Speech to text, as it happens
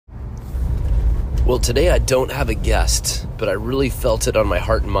Well, today I don't have a guest, but I really felt it on my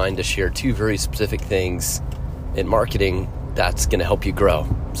heart and mind to share two very specific things in marketing that's going to help you grow.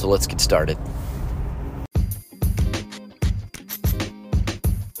 So let's get started.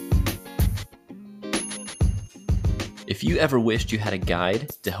 If you ever wished you had a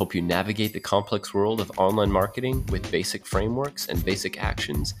guide to help you navigate the complex world of online marketing with basic frameworks and basic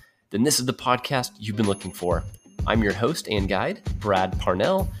actions, then this is the podcast you've been looking for. I'm your host and guide, Brad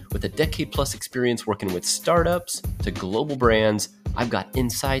Parnell. With a decade-plus experience working with startups to global brands, I've got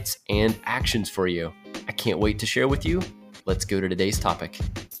insights and actions for you. I can't wait to share with you. Let's go to today's topic.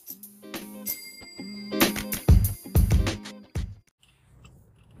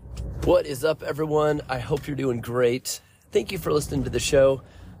 What is up, everyone? I hope you're doing great. Thank you for listening to the show.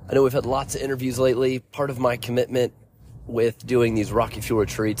 I know we've had lots of interviews lately. Part of my commitment with doing these Rocky Fuel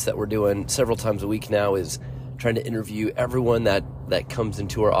retreats that we're doing several times a week now is trying to interview everyone that comes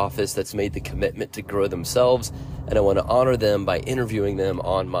into our office that's made the commitment to grow themselves. And I want to honor them by interviewing them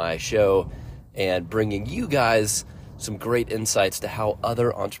on my show and bringing you guys some great insights to how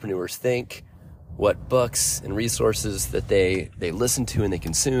other entrepreneurs think, what books and resources that they listen to and they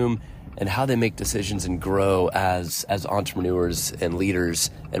consume, and how they make decisions and grow as entrepreneurs and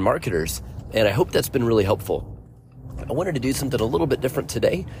leaders and marketers. And I hope that's been really helpful. I wanted to do something a little bit different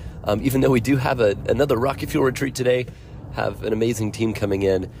today. Even though we do have another Rocky Fuel retreat today, have an amazing team coming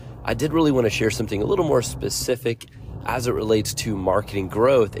in, I did really want to share something a little more specific as it relates to marketing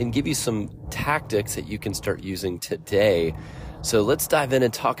growth and give you some tactics that you can start using today. So let's dive in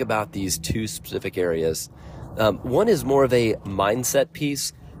and talk about these two specific areas. One is more of a mindset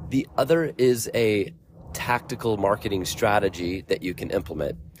piece. The other is a tactical marketing strategy that you can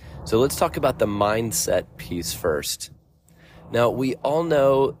implement. So let's talk about the mindset piece first. Now, we all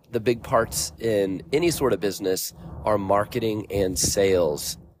know the big parts in any sort of business are marketing and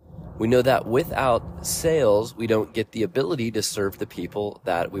sales. We know that without sales, we don't get the ability to serve the people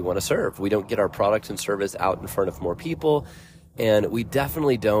that we want to serve. We don't get our product and service out in front of more people, and we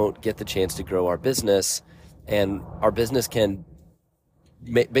definitely don't get the chance to grow our business, and our business can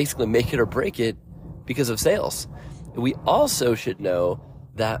basically make it or break it because of sales. We also should know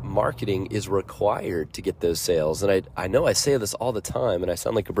that marketing is required to get those sales. And I know I say this all the time and I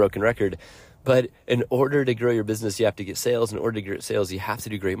sound like a broken record, but in order to grow your business, you have to get sales. In order to get sales, you have to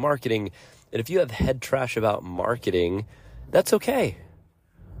do great marketing. And if you have head trash about marketing, that's okay.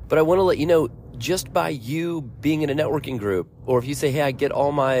 But I want to let you know, just by you being in a networking group, or if you say, hey, I get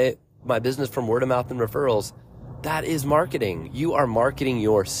all my business from word of mouth and referrals, that is marketing. You are marketing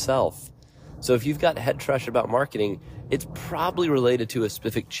yourself. So if you've got head trash about marketing, it's probably related to a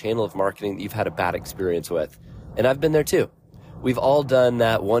specific channel of marketing that you've had a bad experience with. And I've been there too. We've all done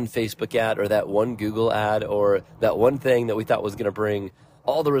that one Facebook ad or that one Google ad or that one thing that we thought was going to bring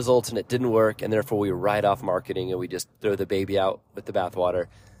all the results and it didn't work. And therefore we write off marketing and we just throw the baby out with the bathwater.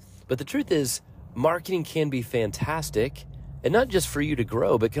 But the truth is, marketing can be fantastic, and not just for you to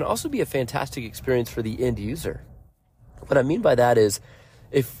grow, but can also be a fantastic experience for the end user. What I mean by that is,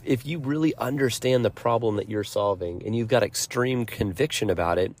 if you really understand the problem that you're solving and you've got extreme conviction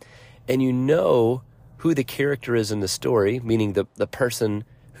about it, and you know who the character is in the story, meaning the person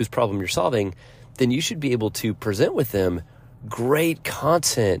whose problem you're solving, then you should be able to present with them great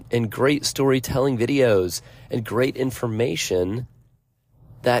content and great storytelling videos and great information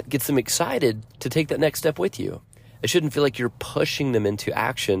that gets them excited to take that next step with you. It shouldn't feel like you're pushing them into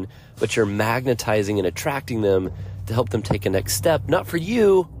action, but you're magnetizing and attracting them to help them take a next step, not for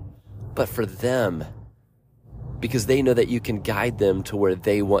you, but for them, because they know that you can guide them to where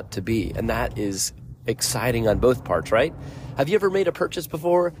they want to be. And that is exciting on both parts, right? Have you ever made a purchase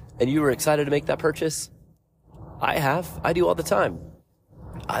before and you were excited to make that purchase? I have. I do all the time.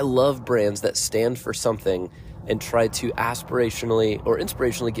 I love brands that stand for something and try to aspirationally or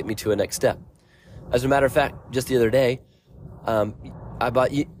inspirationally get me to a next step. As a matter of fact, just the other day, I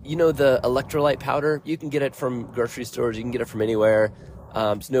bought, you know, the electrolyte powder. You can get it from grocery stores. You can get it from anywhere.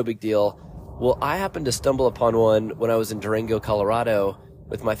 It's no big deal. Well, I happened to stumble upon one when I was in Durango, Colorado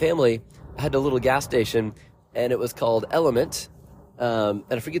with my family. I had a little gas station and it was called Element. And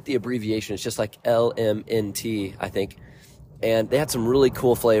I forget the abbreviation. It's just like LMNT, I think. And they had some really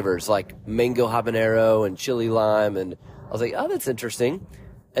cool flavors like mango habanero and chili lime. And I was like, oh, that's interesting.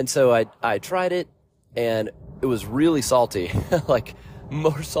 And so I tried it and it was really salty, like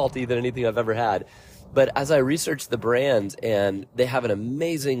more salty than anything I've ever had. But as I researched the brand, and they have an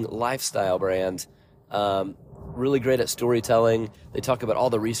amazing lifestyle brand, really great at storytelling. They talk about all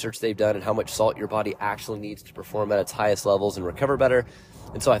the research they've done and how much salt your body actually needs to perform at its highest levels and recover better.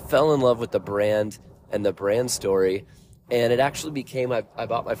 And so I fell in love with the brand and the brand story. And it actually became, I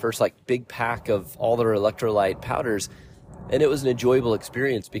bought my first like big pack of all their electrolyte powders, and it was an enjoyable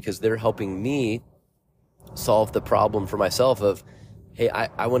experience because they're helping me solve the problem for myself of, hey,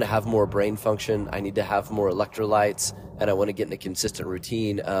 I want to have more brain function. I need to have more electrolytes, and I want to get in a consistent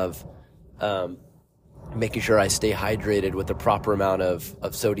routine of making sure I stay hydrated with the proper amount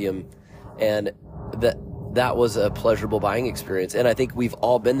of sodium. And that was a pleasurable buying experience. And I think we've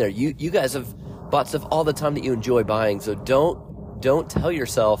all been there. You guys have bought stuff all the time that you enjoy buying. So don't tell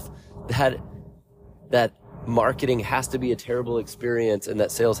yourself that marketing has to be a terrible experience and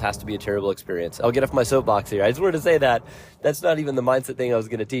that sales has to be a terrible experience. I'll get off my soapbox here. I just wanted to say that. That's not even the mindset thing I was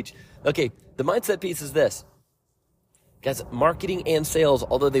going to teach. Okay, the mindset piece is this. Guys, marketing and sales,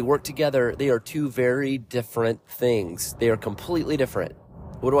 although they work together, they are two very different things. They are completely different.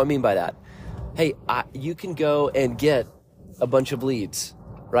 What do I mean by that? Hey, you can go and get a bunch of leads,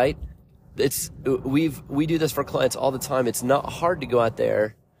 right? We do this for clients all the time. It's not hard to go out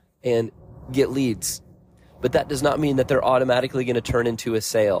there and get leads, but that does not mean that they're automatically going to turn into a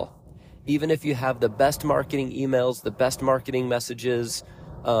sale. Even if you have the best marketing emails, the best marketing messages,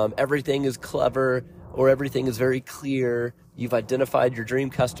 everything is clever or everything is very clear, you've identified your dream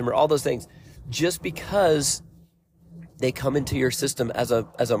customer, all those things, just because they come into your system as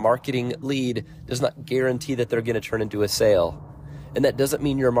a marketing lead does not guarantee that they're going to turn into a sale. And that doesn't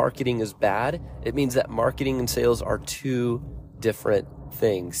mean your marketing is bad. It means that marketing and sales are two different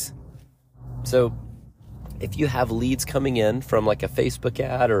things. So if you have leads coming in from like a Facebook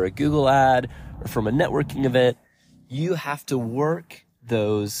ad or a Google ad or from a networking event, you have to work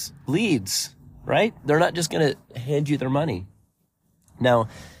those leads, right? They're not just going to hand you their money. Now,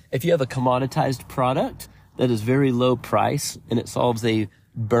 if you have a commoditized product that is very low price and it solves a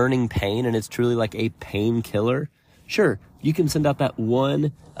burning pain and it's truly like a painkiller, sure, you can send out that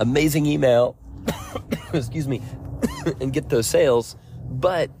one amazing email, excuse me, and get those sales.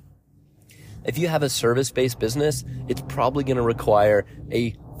 But if you have a service-based business, it's probably going to require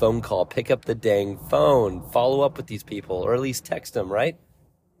a phone call. Pick up the dang phone, follow up with these people, or at least text them, right?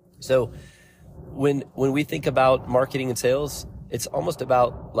 So when we think about marketing and sales, it's almost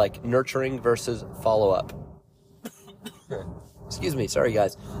about like nurturing versus follow-up. Excuse me. Sorry,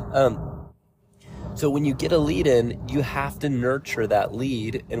 guys. So when you get a lead in, you have to nurture that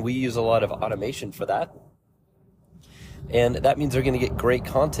lead, and we use a lot of automation for that. And that means they're going to get great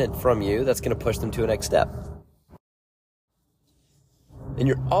content from you that's going to push them to a next step. And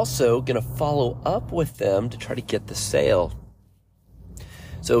you're also going to follow up with them to try to get the sale.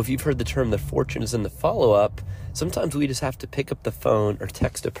 So if you've heard the term, the fortune is in the follow-up, sometimes we just have to pick up the phone or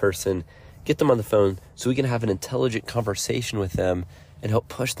text a person, get them on the phone so we can have an intelligent conversation with them and help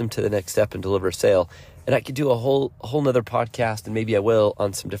push them to the next step and deliver a sale. And I could do a whole nother podcast, and maybe I will,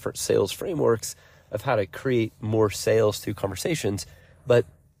 on some different sales frameworks of how to create more sales through conversations. But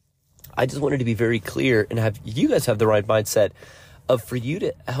I just wanted to be very clear and have you guys have the right mindset of, for you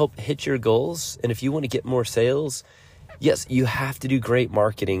to help hit your goals. And if you want to get more sales, yes, you have to do great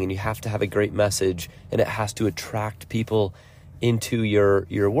marketing and you have to have a great message, and it has to attract people into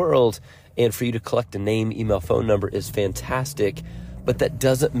your world. And for you to collect a name, email, phone number is fantastic, but that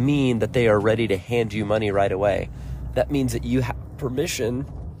doesn't mean that they are ready to hand you money right away. That means that you have permission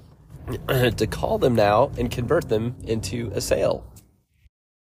to call them now and convert them into a sale.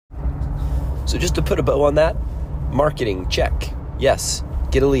 So just to put a bow on that, marketing, check. Yes,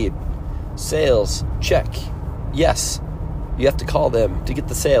 get a lead. Sales, check. Yes, you have to call them to get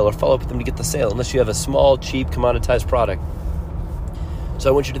the sale or follow up with them to get the sale, unless you have a small, cheap, commoditized product. So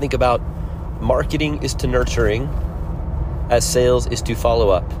I want you to think about marketing is to nurturing, as sales is to follow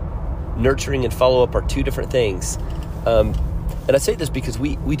up. Nurturing and follow up are two different things. And I say this because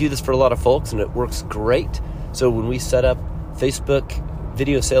we do this for a lot of folks and it works great. So when we set up Facebook,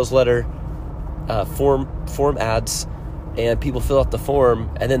 video sales letter, form ads, and people fill out the form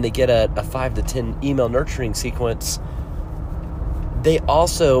and then they get a 5 to 10 email nurturing sequence, they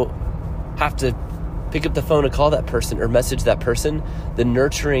also have to pick up the phone and call that person or message that person. The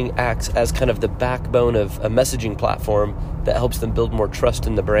nurturing acts as kind of the backbone of a messaging platform that helps them build more trust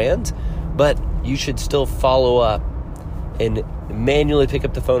in the brand. But you should still follow up and manually pick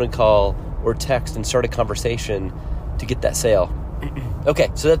up the phone and call or text and start a conversation to get that sale. Okay,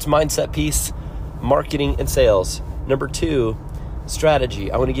 so that's mindset piece, marketing and sales. Number 2,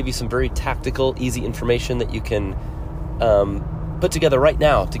 strategy. I want to give you some very tactical, easy information that you can put together right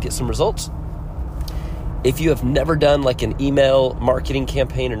now to get some results. If you have never done like an email marketing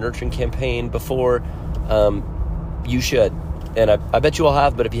campaign or nurturing campaign before, you should. And I bet you all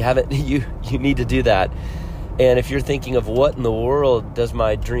have, but if you haven't, you need to do that. And if you're thinking of what in the world does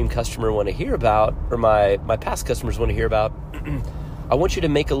my dream customer want to hear about, or my past customers want to hear about, I want you to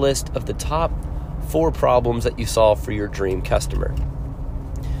make a list of the top 4 problems that you solve for your dream customer.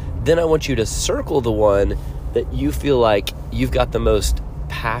 Then I want you to circle the one that you feel like you've got the most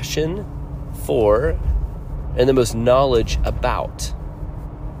passion for and the most knowledge about.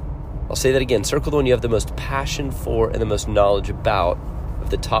 I'll say that again. Circle the one you have the most passion for and the most knowledge about of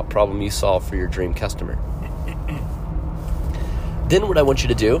the top problem you solve for your dream customer. Then what I want you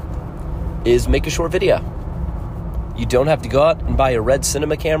to do is make a short video. You don't have to go out and buy a red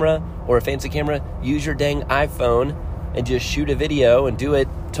cinema camera or a fancy camera. Use your dang iPhone and just shoot a video and do it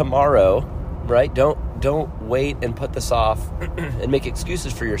tomorrow, right? Don't wait and put this off and make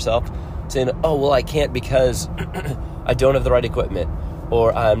excuses for yourself saying, oh, well, I can't because I don't have the right equipment,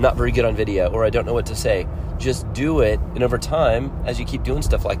 or I'm not very good on video, or I don't know what to say. Just do it, and over time, as you keep doing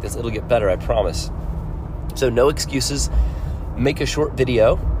stuff like this, it'll get better, I promise. So no excuses. Make a short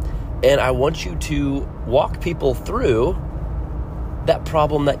video, and I want you to walk people through that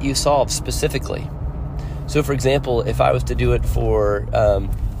problem that you solve specifically. So for example, if I was to do it for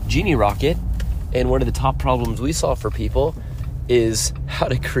Genie Rocket, and one of the top problems we solve for people is how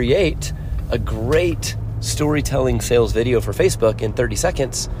to create a great storytelling sales video for Facebook in 30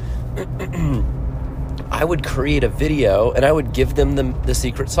 seconds, I would create a video and I would give them the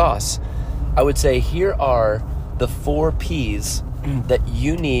secret sauce. I would say, here are the 4 P's that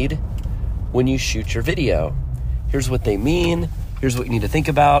you need when you shoot your video. Here's what they mean. Here's what you need to think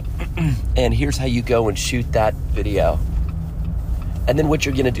about. And here's how you go and shoot that video. And then what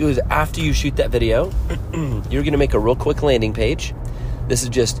you're going to do is, after you shoot that video, you're going to make a real quick landing page. This is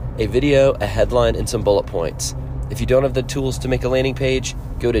just a video, a headline, and some bullet points. If you don't have the tools to make a landing page,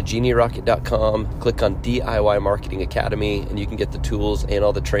 go to genierocket.com, click on DIY Marketing Academy, and you can get the tools and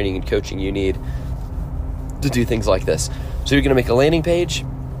all the training and coaching you need to do things like this. So you're going to make a landing page.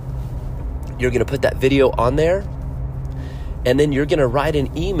 You're going to put that video on there. And then you're going to write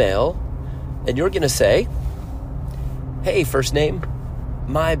an email, and you're going to say, hey, first name,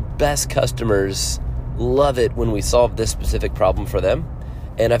 my best customers love it when we solve this specific problem for them.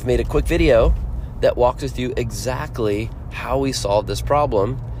 And I've made a quick video that walks us through exactly how we solve this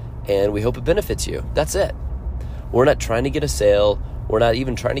problem, and we hope it benefits you. That's it. We're not trying to get a sale. We're not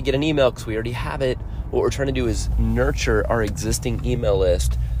even trying to get an email because we already have it. What we're trying to do is nurture our existing email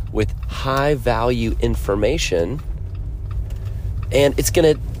list with high value information, and it's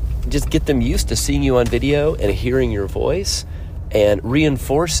going to just get them used to seeing you on video and hearing your voice and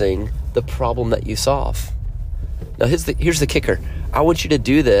reinforcing the problem that you solve. Now, here's the kicker. I want you to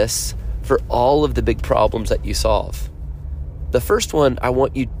do this for all of the big problems that you solve. The first one, I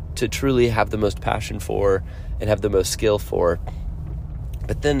want you to truly have the most passion for and have the most skill for.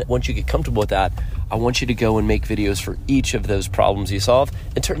 But then once you get comfortable with that, I want you to go and make videos for each of those problems you solve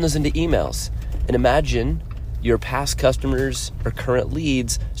and turn those into emails. And imagine your past customers or current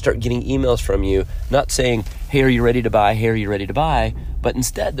leads start getting emails from you, not saying, hey, are you ready to buy? Hey, are you ready to buy? But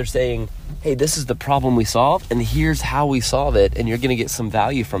instead they're saying, hey, this is the problem we solve, and here's how we solve it, and you're going to get some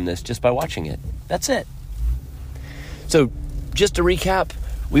value from this just by watching it. That's it. So just to recap,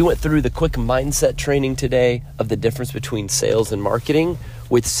 we went through the quick mindset training today of the difference between sales and marketing.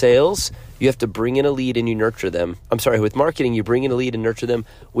 With sales, you have to bring in a lead and you nurture them. With marketing, you bring in a lead and nurture them.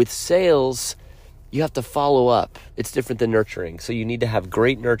 With sales, you have to follow up. It's different than nurturing. So you need to have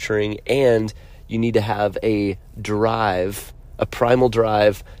great nurturing, and you need to have a drive, a primal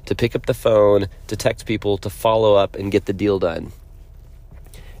drive to pick up the phone, to text people, to follow up and get the deal done.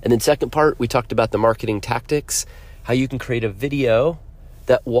 And then second part, we talked about the marketing tactics, how you can create a video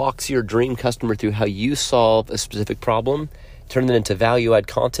that walks your dream customer through how you solve a specific problem, turn it into value-add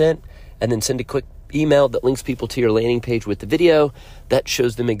content, and then send a quick email that links people to your landing page with the video that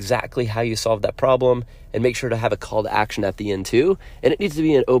shows them exactly how you solve that problem, and make sure to have a call to action at the end too. And it needs to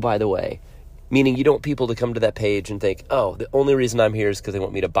be an, oh, by the way, meaning you don't want people to come to that page and think, oh, the only reason I'm here is because they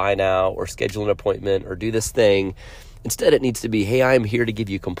want me to buy now or schedule an appointment or do this thing. Instead, it needs to be, hey, I'm here to give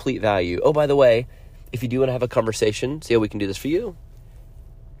you complete value. Oh, by the way, if you do want to have a conversation, see how we can do this for you,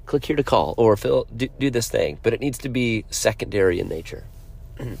 click here to call, or do this thing. But it needs to be secondary in nature.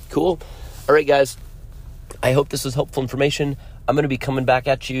 Cool. All right, guys, I hope this was helpful information. I'm going to be coming back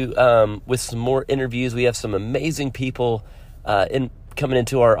at you with some more interviews. We have some amazing people coming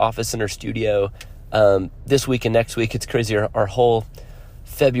into our office and our studio this week and next week. It's crazy. Our whole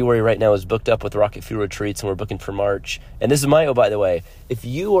February right now is booked up with Rocket Fuel retreats, and we're booking for March. And this is my, oh, by the way, if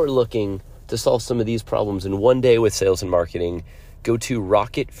you are looking to solve some of these problems in one day with sales and marketing, go to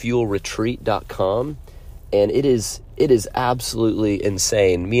rocketfuelretreat.com. And it is absolutely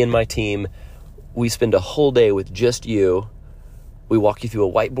insane. Me and my team, we spend a whole day with just you. We walk you through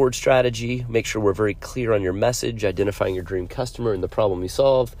a whiteboard strategy, make sure we're very clear on your message, identifying your dream customer and the problem you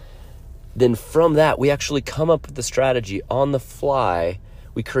solve. Then from that, we actually come up with the strategy on the fly.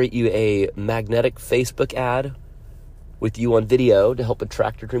 We create you a magnetic Facebook ad with you on video to help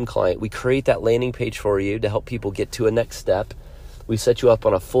attract your dream client. We create that landing page for you to help people get to a next step. We set you up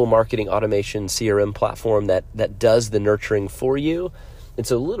on a full marketing automation CRM platform that does the nurturing for you. And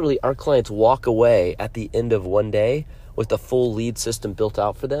so literally our clients walk away at the end of one day with a full lead system built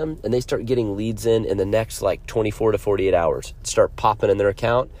out for them, and they start getting leads in the next like 24 to 48 hours. Start popping in their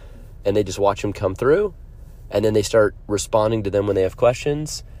account, and they just watch them come through, and then they start responding to them when they have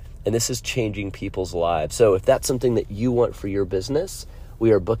questions. And this is changing people's lives. So if that's something that you want for your business,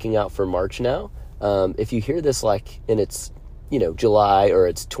 we are booking out for March now. If you hear this like in its July or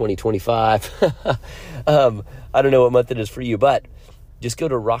it's 2025, I don't know what month it is for you, but just go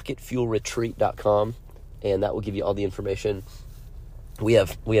to rocketfuelretreat.com and that will give you all the information. We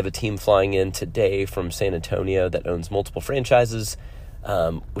have a team flying in today from San Antonio that owns multiple franchises.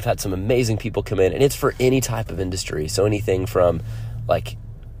 We've had some amazing people come in, and it's for any type of industry. So anything from like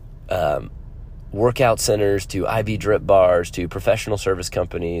workout centers to IV drip bars to professional service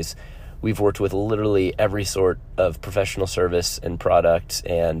companies. We've worked with literally every sort of professional service and product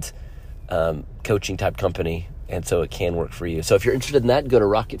and coaching type company. And so it can work for you. So if you're interested in that, go to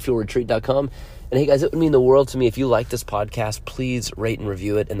rocketfuelretreat.com. And hey guys, it would mean the world to me if you like this podcast, please rate and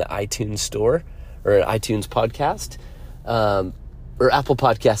review it in the iTunes store or iTunes podcast, or Apple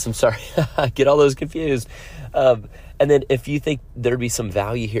Podcasts. I'm sorry. I get all those confused. And then if you think there'd be some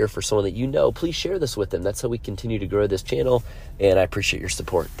value here for someone that you know, please share this with them. That's how we continue to grow this channel. And I appreciate your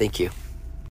support. Thank you.